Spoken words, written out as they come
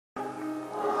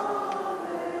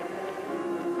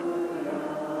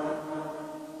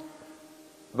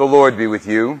The Lord be with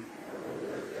you.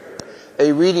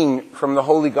 A reading from the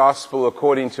Holy Gospel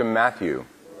according to Matthew.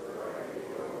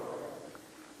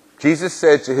 Jesus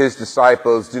said to his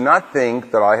disciples, "Do not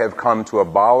think that I have come to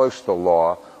abolish the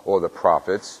law or the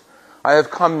prophets. I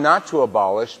have come not to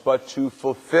abolish, but to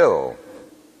fulfill.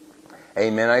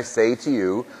 Amen, I say to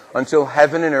you, until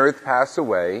heaven and earth pass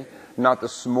away, not the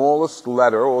smallest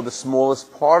letter or the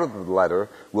smallest part of the letter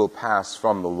will pass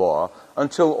from the law,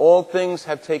 until all things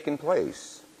have taken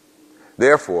place.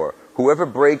 Therefore, whoever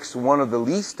breaks one of the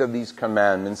least of these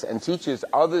commandments and teaches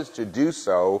others to do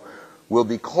so will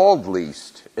be called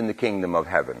least in the kingdom of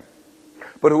heaven.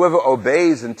 But whoever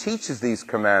obeys and teaches these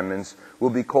commandments will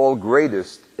be called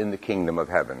greatest in the kingdom of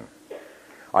heaven.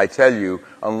 I tell you,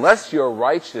 unless your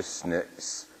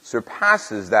righteousness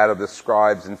surpasses that of the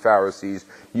scribes and Pharisees,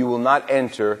 you will not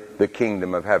enter the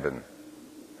kingdom of heaven.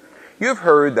 You have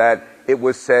heard that it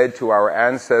was said to our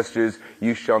ancestors,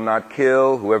 'You shall not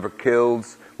kill. Whoever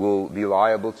kills will be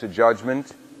liable to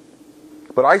judgment.'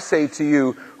 But I say to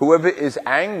you, whoever is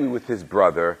angry with his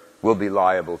brother will be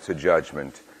liable to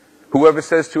judgment. Whoever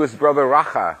says to his brother,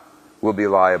 'Racha,' will be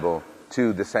liable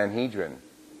to the Sanhedrin.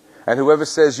 And whoever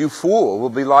says, 'You fool,' will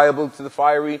be liable to the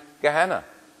fiery Gehenna.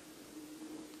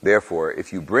 Therefore,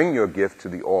 if you bring your gift to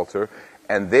the altar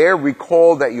and there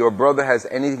recall that your brother has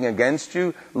anything against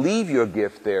you, leave your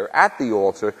gift there at the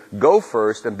altar, go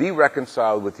first and be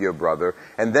reconciled with your brother,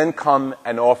 and then come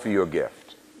and offer your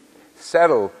gift.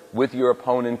 Settle with your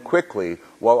opponent quickly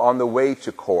while on the way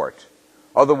to court.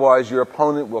 Otherwise, your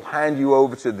opponent will hand you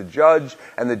over to the judge,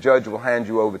 and the judge will hand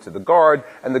you over to the guard,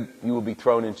 and you will be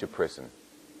thrown into prison.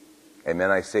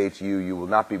 Amen, I say to you, you will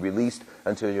not be released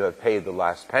until you have paid the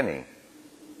last penny.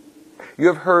 You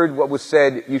have heard what was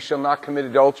said, 'You shall not commit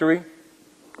adultery.'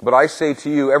 But I say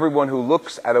to you, everyone who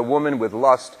looks at a woman with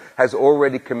lust has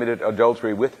already committed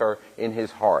adultery with her in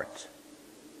his heart.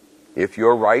 If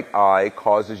your right eye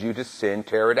causes you to sin,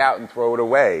 tear it out and throw it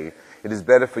away. It is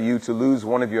better for you to lose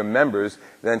one of your members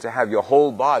than to have your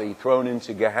whole body thrown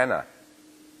into Gehenna.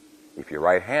 If your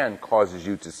right hand causes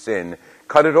you to sin,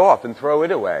 cut it off and throw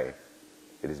it away.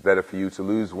 It is better for you to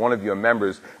lose one of your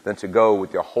members than to go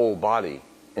with your whole body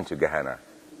into Gehenna.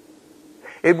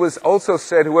 It was also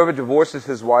said, whoever divorces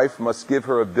his wife must give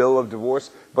her a bill of divorce.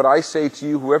 But I say to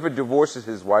you, whoever divorces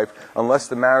his wife, unless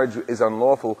the marriage is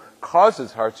unlawful,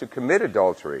 causes her to commit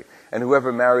adultery. And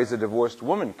whoever marries a divorced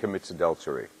woman commits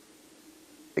adultery.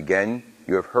 Again,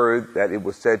 you have heard that it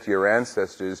was said to your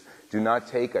ancestors, 'Do not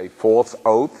take a false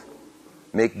oath.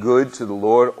 Make good to the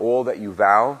Lord all that you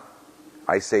vow.'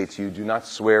 I say to you, do not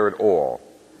swear at all,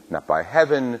 not by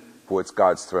heaven, for it's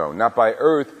God's throne, not by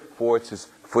earth, for it's his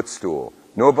footstool,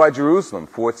 nor by Jerusalem,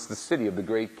 for it's the city of the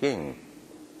great king.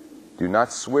 Do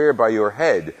not swear by your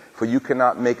head, for you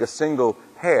cannot make a single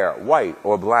hair white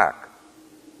or black.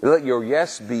 Let your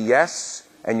yes be yes,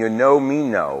 and your no mean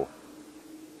no.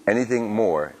 Anything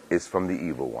more is from the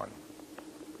evil one."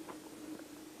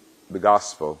 The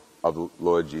Gospel of the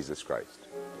Lord Jesus Christ.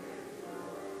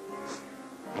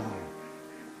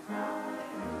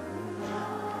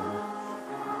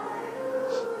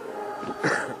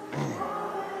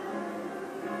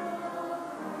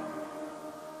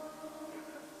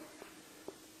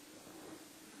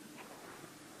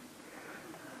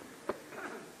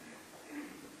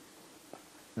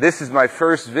 This is my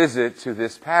first visit to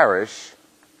this parish,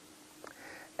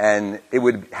 and it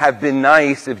would have been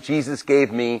nice if Jesus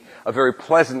gave me a very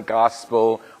pleasant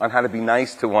gospel on how to be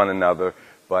nice to one another,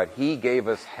 but he gave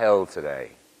us hell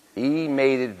today. He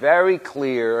made it very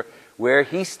clear where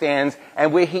he stands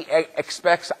and where he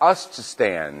expects us to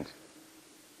stand.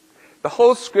 The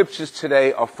whole scriptures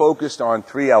today are focused on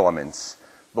three elements: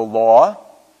 the law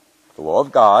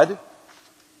of God,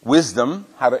 wisdom,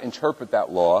 how to interpret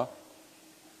that law,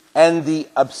 and the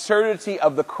absurdity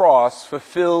of the cross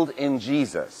fulfilled in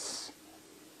Jesus.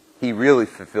 He really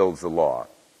fulfills the law.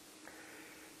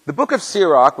 The book of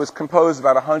Sirach was composed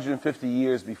about 150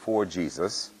 years before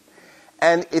Jesus,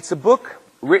 and it's a book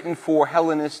written for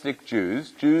Hellenistic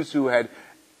Jews, Jews who had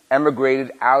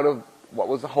emigrated out of what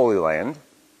was the Holy Land,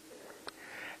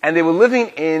 and they were living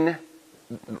in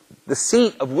the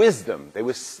seat of wisdom. They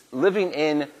were living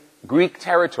in Greek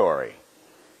territory.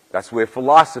 That's where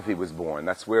philosophy was born.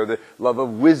 That's where the love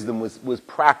of wisdom was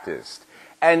practiced.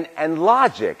 And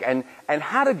logic, and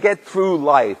how to get through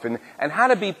life, and how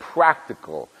to be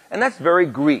practical. And that's very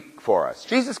Greek for us.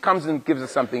 Jesus comes and gives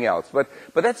us something else, but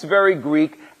that's very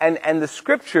Greek. And the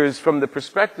scriptures, from the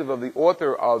perspective of the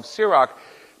author of Sirach,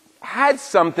 had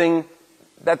something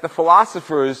that the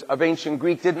philosophers of ancient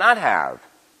Greek did not have.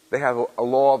 They have a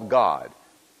law of God.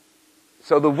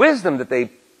 So the wisdom that they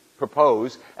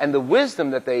propose, and the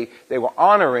wisdom that they were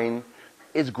honoring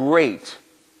is great.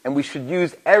 And we should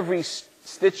use every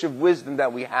stitch of wisdom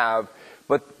that we have,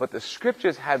 but the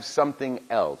Scriptures have something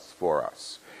else for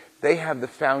us. They have the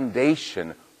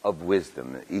foundation of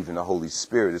wisdom. Even the Holy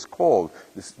Spirit is called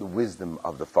the wisdom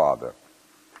of the Father.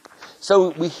 So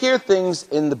we hear things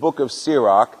in the book of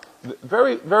Sirach,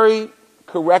 very, very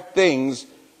correct things,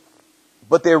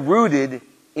 but they're rooted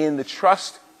in the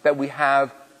trust that we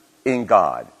have in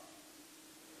God.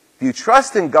 If you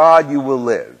trust in God, you will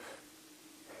live.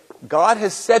 God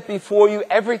has set before you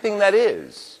everything that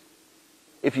is.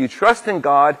 If you trust in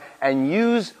God and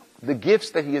use the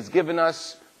gifts that He has given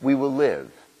us, we will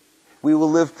live. We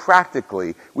will live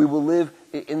practically. We will live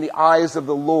in the eyes of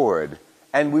the Lord,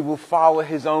 and we will follow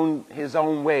His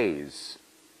own ways.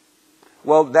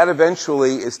 Well, that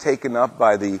eventually is taken up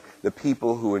by the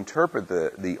people who interpret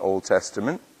the Old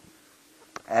Testament.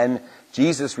 And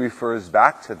Jesus refers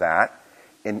back to that,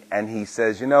 and He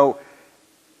says,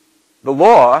 the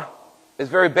law is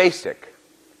very basic.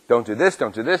 Don't do this,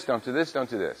 don't do this, don't do this, don't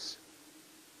do this.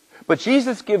 But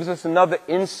Jesus gives us another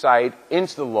insight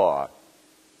into the law.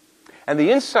 And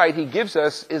the insight He gives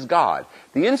us is God.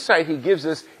 The insight He gives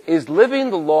us is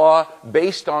living the law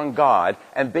based on God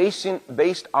and based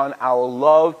on our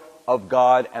love of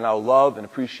God and our love and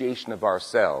appreciation of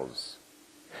ourselves.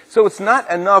 So it's not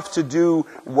enough to do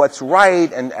what's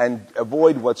right and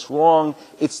avoid what's wrong.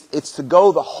 It's to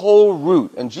go the whole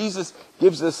route. And Jesus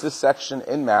gives us this section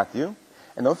in Matthew.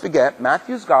 And don't forget,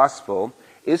 Matthew's gospel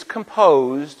is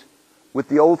composed with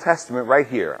the Old Testament right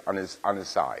here on his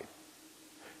side.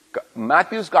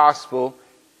 Matthew's gospel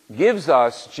gives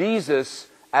us Jesus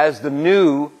as the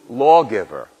new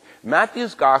lawgiver.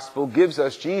 Matthew's gospel gives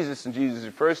us Jesus, and Jesus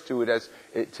refers to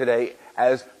it today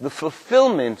as the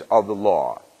fulfillment of the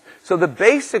law. So the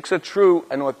basics are true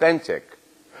and authentic,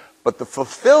 but the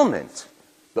fulfillment,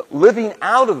 the living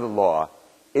out of the law,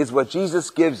 is what Jesus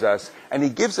gives us, and He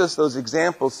gives us those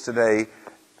examples today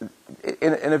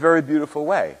in a very beautiful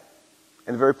way,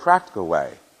 in a very practical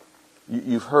way.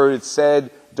 You've heard it said,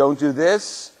 don't do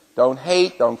this, don't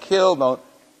hate, don't kill, don't...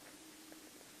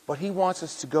 But He wants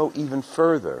us to go even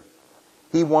further.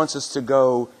 He wants us to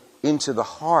go into the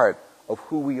heart of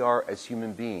who we are as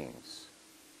human beings.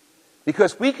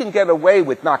 Because we can get away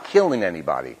with not killing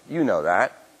anybody. You know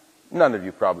that. None of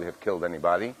you probably have killed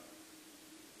anybody.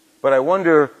 But I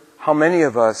wonder how many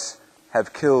of us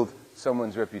have killed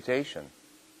someone's reputation.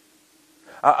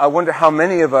 I wonder how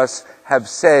many of us have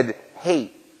said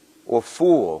hate or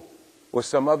fool or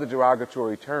some other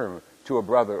derogatory term to a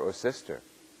brother or sister.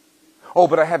 Oh,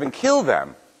 but I haven't killed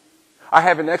them. I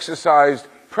haven't exercised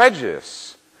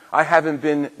prejudice. I haven't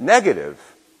been negative.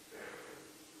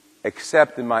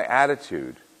 Except in my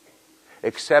attitude.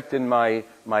 Except in my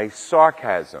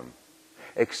sarcasm.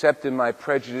 Except in my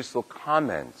prejudicial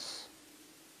comments.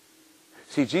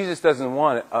 See, Jesus doesn't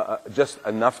want just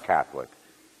enough Catholic.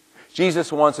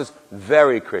 Jesus wants us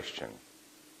very Christian.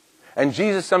 And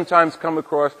Jesus sometimes comes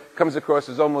across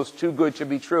as almost too good to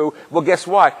be true. Well, guess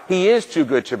what? He is too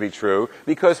good to be true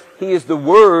because He is the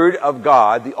Word of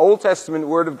God. The Old Testament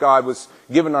Word of God was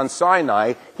given on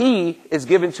Sinai. He is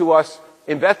given to us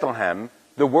in Bethlehem.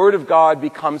 The Word of God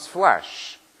becomes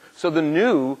flesh. So the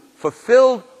new,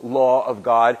 fulfilled law of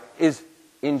God is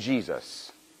in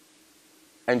Jesus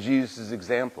and Jesus'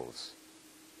 examples.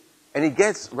 And He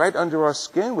gets right under our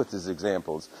skin with His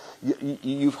examples.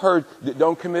 You've heard,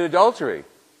 don't commit adultery.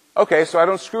 Okay, so I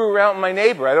don't screw around with my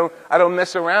neighbor. I don't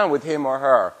mess around with him or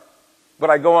her. But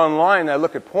I go online and I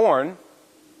look at porn,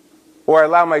 or I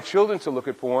allow my children to look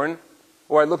at porn,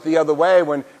 or I look the other way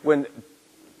when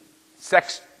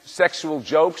sexual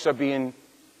jokes are being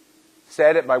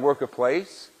said at my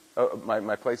workplace,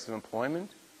 my place of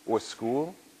employment, or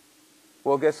school.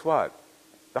 Well, guess what?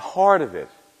 The heart of it,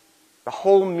 the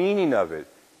whole meaning of it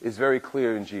is very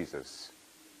clear in Jesus.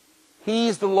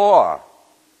 He's the law.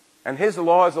 And His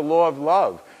law is a law of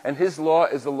love. And His law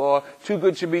is a law too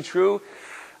good to be true.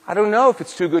 I don't know if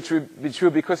it's too good to be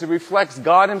true because it reflects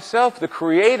God Himself, the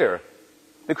Creator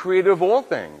of all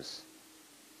things.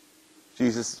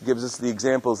 Jesus gives us the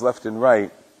examples left and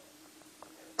right.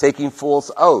 Taking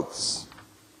false oaths.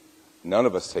 None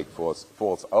of us take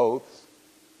false oaths.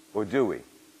 Or do we?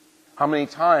 How many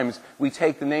times we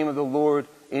take the name of the Lord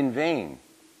in vain?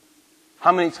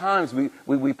 How many times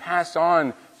we pass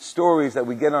on stories that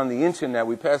we get on the internet,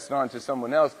 we pass it on to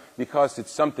someone else because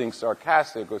it's something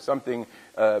sarcastic or something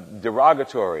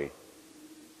derogatory.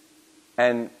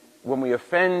 And when we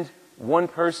offend one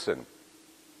person,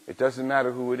 it doesn't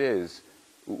matter who it is,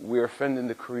 we're offending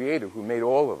the Creator who made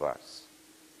all of us.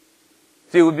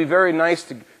 See, it would be very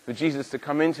nice for Jesus to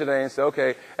come in today and say,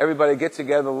 okay, everybody get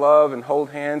together, love, and hold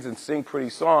hands and sing pretty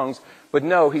songs. But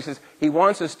no, he says he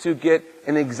wants us to get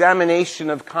an examination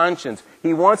of conscience.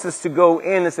 He wants us to go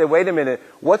in and say, wait a minute,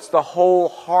 what's the whole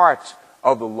heart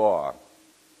of the law?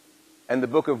 And the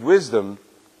book of wisdom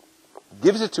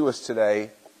gives it to us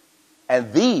today,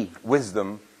 and the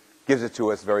wisdom gives it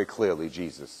to us very clearly,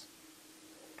 Jesus.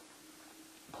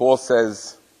 Paul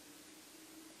says,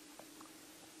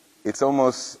 it's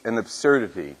almost an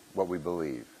absurdity what we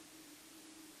believe.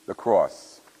 The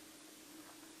cross.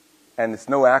 And it's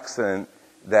no accident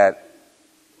that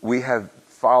we have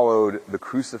followed the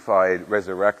crucified,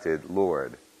 resurrected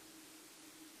Lord.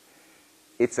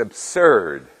 It's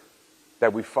absurd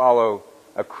that we follow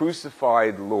a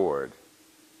crucified Lord.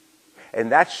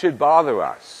 And that should bother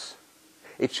us.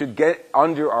 It should get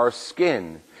under our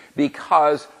skin,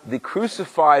 because the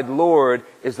crucified Lord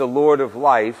is the Lord of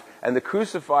life, and the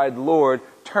crucified Lord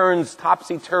turns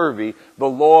topsy-turvy the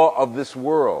law of this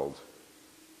world.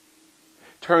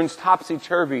 Turns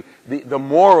topsy-turvy the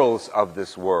morals of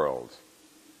this world.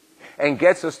 And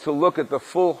gets us to look at the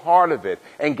full heart of it,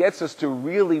 and gets us to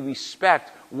really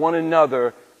respect one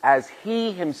another as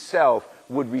he himself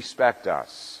would respect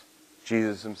us.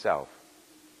 Jesus himself.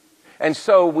 And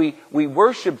so we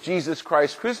worship Jesus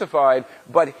Christ crucified,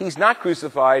 but he's not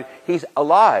crucified. He's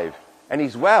alive, and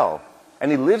he's well, and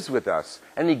he lives with us,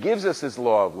 and he gives us his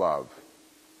law of love.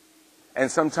 And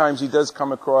sometimes he does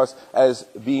come across as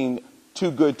being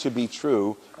too good to be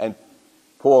true, and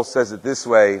Paul says it this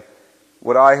way,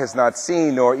 what eye has not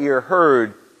seen nor ear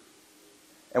heard,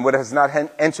 and what has not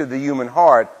entered the human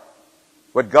heart,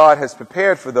 what God has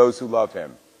prepared for those who love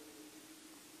him.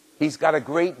 He's got a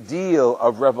great deal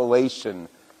of revelation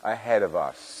ahead of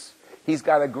us. He's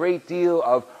got a great deal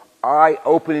of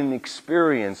eye-opening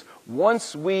experience.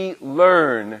 Once we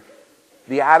learn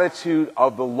the attitude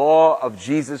of the law of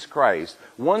Jesus Christ,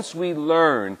 once we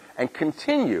learn and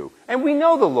continue, and we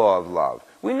know the law of love.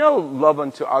 We know love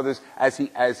unto others as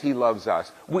he loves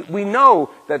us. We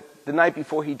know that the night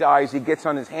before he dies, he gets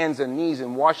on his hands and knees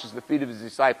and washes the feet of his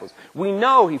disciples. We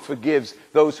know he forgives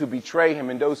those who betray him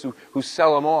and those who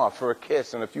sell him off for a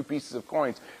kiss and a few pieces of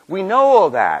coins. We know all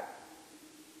that.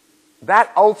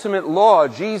 That ultimate law,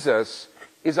 Jesus,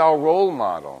 is our role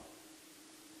model.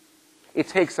 It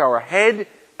takes our head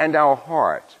and our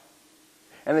heart.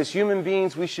 And as human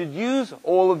beings, we should use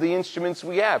all of the instruments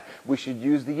we have. We should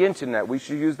use the internet. We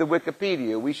should use the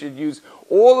Wikipedia. We should use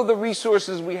all of the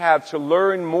resources we have to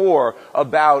learn more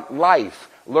about life,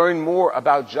 learn more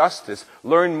about justice,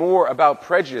 learn more about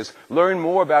prejudice, learn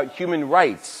more about human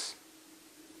rights.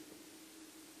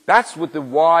 That's what the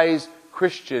wise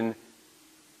Christian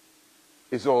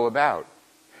is all about.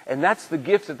 And that's the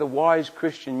gift that the wise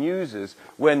Christian uses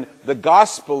when the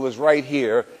gospel is right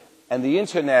here, and the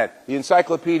internet, the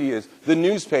encyclopedias, the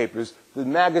newspapers, the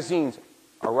magazines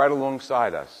are right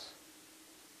alongside us.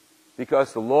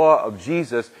 Because the law of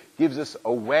Jesus gives us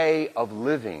a way of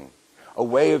living, a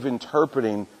way of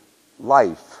interpreting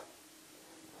life.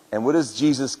 And what does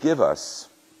Jesus give us?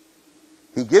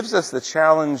 He gives us the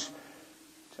challenge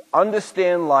to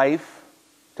understand life,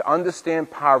 to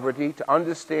understand poverty, to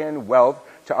understand wealth,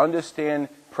 to understand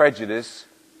prejudice,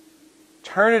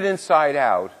 turn it inside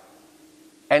out,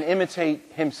 and imitate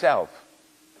himself.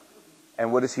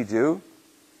 And what does he do?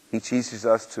 He teaches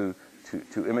us to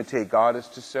imitate God is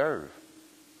to serve.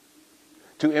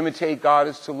 To imitate God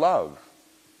is to love.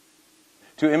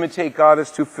 To imitate God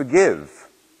is to forgive.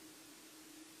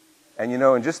 And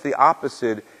and just the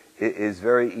opposite is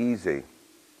very easy.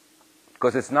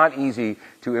 Because it's not easy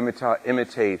to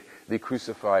imitate the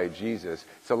crucified Jesus.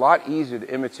 It's a lot easier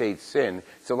to imitate sin.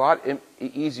 It's a lot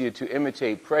easier to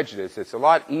imitate prejudice. It's a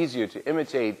lot easier to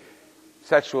imitate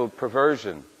sexual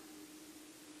perversion.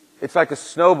 It's like a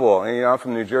snowball. And I'm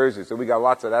from New Jersey, so we got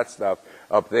lots of that stuff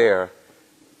up there.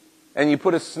 And you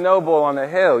put a snowball on a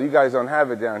hill. You guys don't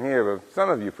have it down here, but some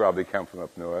of you probably come from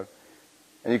up north.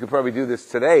 And you could probably do this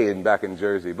today back in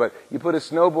Jersey. But you put a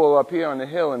snowball up here on the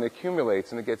hill and it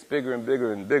accumulates and it gets bigger and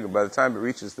bigger and bigger. By the time it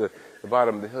reaches the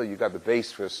bottom of the hill, you got the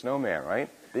base for a snowman, right?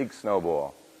 Big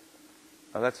snowball.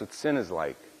 Now that's what sin is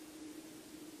like.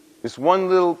 This one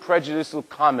little prejudicial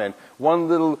comment, one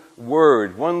little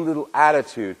word, one little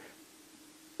attitude.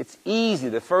 It's easy.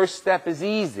 The first step is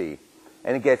easy.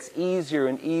 And it gets easier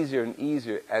and easier and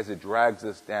easier as it drags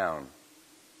us down.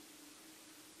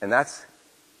 And that's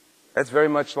very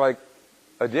much like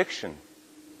addiction.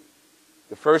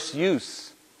 The first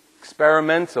use,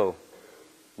 experimental,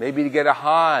 maybe to get a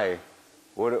high,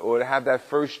 or to have that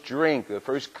first drink, the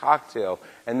first cocktail,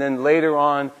 and then later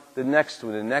on, the next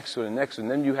one, the next one, the next one.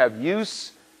 Then you have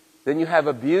use, then you have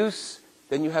abuse,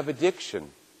 then you have addiction.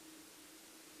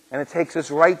 And it takes us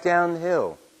right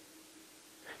downhill.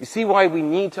 You see why we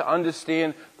need to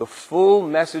understand the full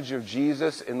message of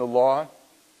Jesus in the law?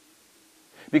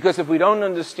 Because if we don't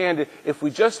understand it, if we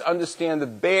just understand the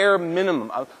bare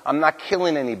minimum, I'm not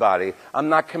killing anybody, I'm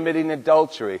not committing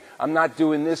adultery, I'm not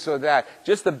doing this or that,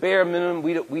 just the bare minimum,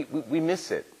 we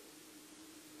miss it.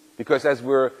 Because as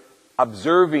we're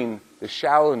observing the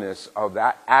shallowness of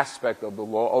that aspect of the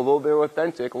law, although they're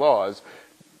authentic laws,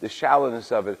 the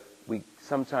shallowness of it, we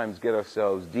sometimes get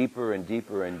ourselves deeper and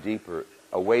deeper and deeper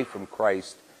away from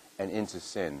Christ and into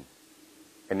sin,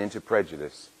 and into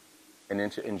prejudice, and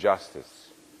into injustice.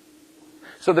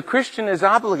 So the Christian is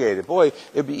obligated. Boy,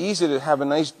 it'd be easy to have a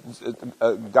nice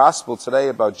gospel today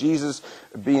about Jesus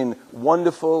being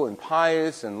wonderful and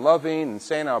pious and loving and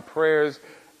saying our prayers.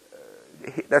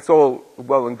 That's all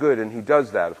well and good, and he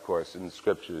does that, of course, in the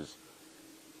Scriptures.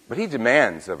 But he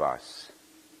demands of us.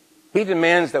 He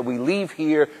demands that we leave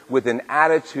here with an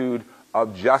attitude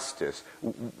of justice.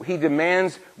 He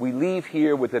demands we leave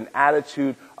here with an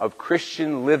attitude of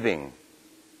Christian living.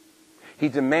 He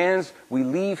demands we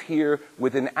leave here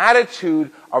with an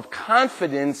attitude of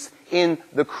confidence in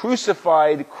the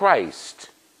crucified Christ.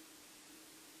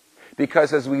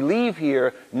 Because as we leave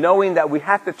here, knowing that we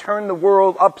have to turn the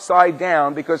world upside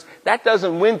down, because that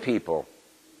doesn't win people.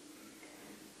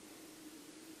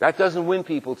 That doesn't win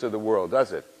people to the world,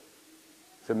 does it?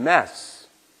 It's a mess,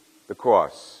 the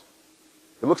cross.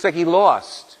 It looks like he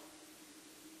lost.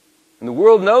 And the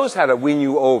world knows how to win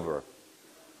you over.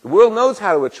 The world knows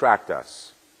how to attract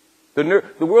us. The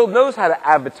world knows how to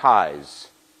advertise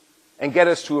and get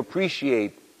us to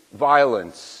appreciate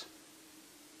violence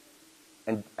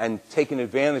and taking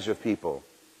advantage of people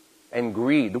and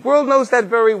greed. The world knows that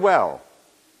very well.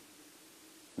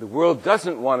 The world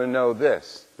doesn't want to know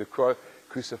this, the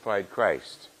crucified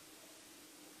Christ.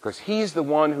 Because he's the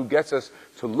one who gets us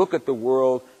to look at the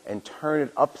world and turn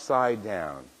it upside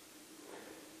down.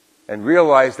 And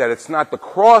realize that it's not the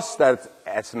cross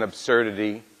that's an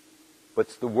absurdity, but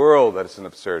it's the world that's an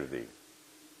absurdity.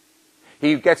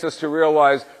 He gets us to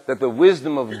realize that the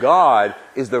wisdom of God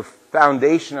is the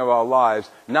foundation of our lives,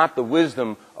 not the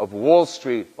wisdom of Wall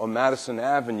Street or Madison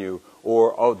Avenue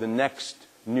or of the next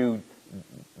new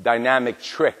dynamic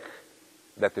trick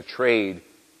that the trade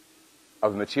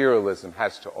of materialism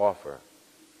has to offer.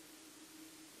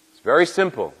 It's very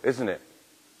simple, isn't it?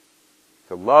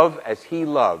 To love as he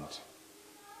loved,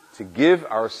 to give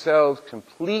ourselves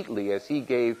completely as he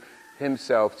gave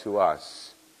himself to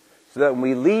us. So that when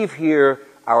we leave here,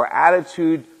 our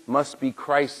attitude must be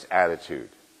Christ's attitude.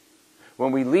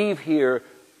 When we leave here,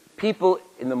 people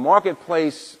in the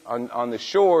marketplace, on the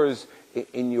shores,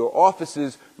 in your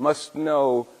offices, must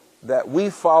know that we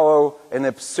follow an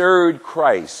absurd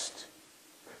Christ.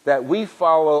 That we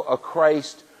follow a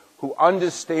Christ who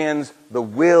understands the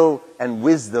will and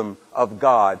wisdom of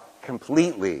God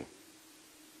completely,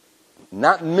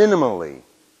 not minimally,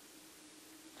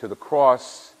 to the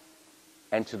cross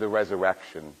and to the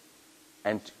resurrection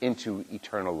and into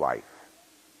eternal life.